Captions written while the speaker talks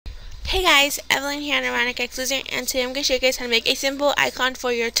Hey guys, Evelyn here on Ironic Exclusion, and today I'm going to show you guys how to make a simple icon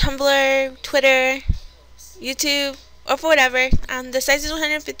for your Tumblr, Twitter, YouTube, or for whatever. The size is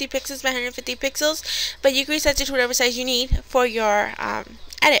 150 pixels by 150 pixels, but you can resize it to whatever size you need for your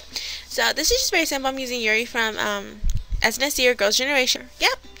edit. So this is just very simple. I'm using Yuri from SNSD or Girls' Generation.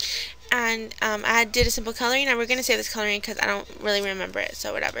 Yep. And I did a simple coloring, and we're going to save this coloring because I don't really remember it,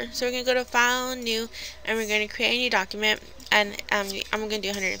 so whatever. So we're going to go to File, New, and we're going to create a new document. And I'm going to do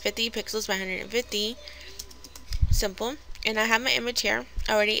 150 pixels by 150. Simple. And I have my image here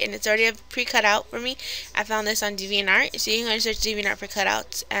already, and it's already pre-cut out for me. I found this on DeviantArt, so you can go and search DeviantArt for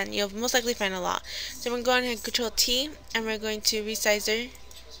cutouts, and you'll most likely find a lot. So we're going to hit Control T, and we're going to resize it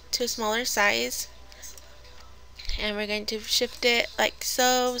to a smaller size. And we're going to shift it like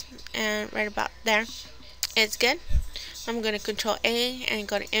so, and right about there. It's good. I'm going to Control A and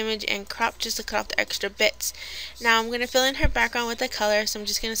go to Image and Crop just to cut off the extra bits. Now I'm going to fill in her background with a color, so I'm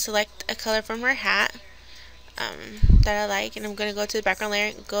just going to select a color from her hat that I like, and I'm going to go to the background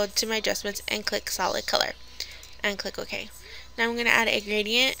layer, go to my adjustments, and click Solid Color, and click OK. Now I'm going to add a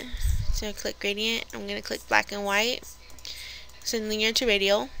gradient, so click Gradient. I'm going to click Black and White, send Linear to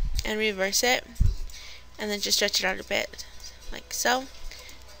Radial, and reverse it, and then just stretch it out a bit, like so,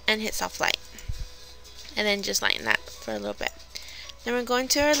 and hit Soft Light. And then just lighten that for a little bit. Then we're going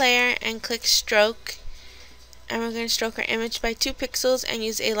to our layer and click Stroke, and we're going to stroke our image by 2 pixels and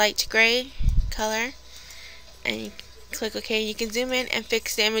use a light gray color, and you click OK. You can zoom in and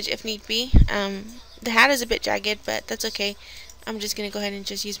fix the image if need be. The hat is a bit jagged, but that's okay. I'm just going to go ahead and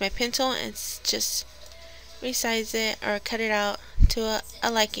just use my pencil and just resize it or cut it out to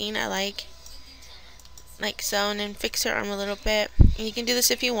a liking I like so, and then fix her arm a little bit. And you can do this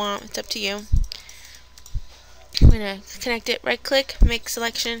if you want, it's up to you. I'm going to connect it, right click, make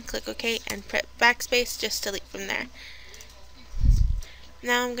selection, click OK, and press backspace just to delete from there.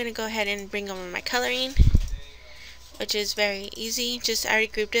 Now I'm going to go ahead and bring over my coloring, which is very easy. Just I already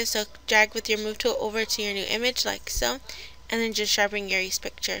grouped it, so drag with your move tool over to your new image like so, and then just sharpen Yuri's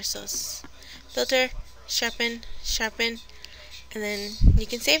picture. So filter, sharpen, sharpen, and then you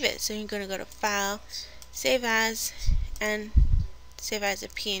can save it. So you're going to go to File, Save As, and save as a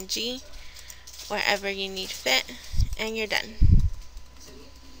PNG. Wherever you need fit, and you're done.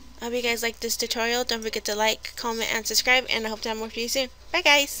 I hope you guys liked this tutorial. Don't forget to like, comment, and subscribe, and I hope to have more for you soon. Bye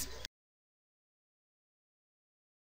guys!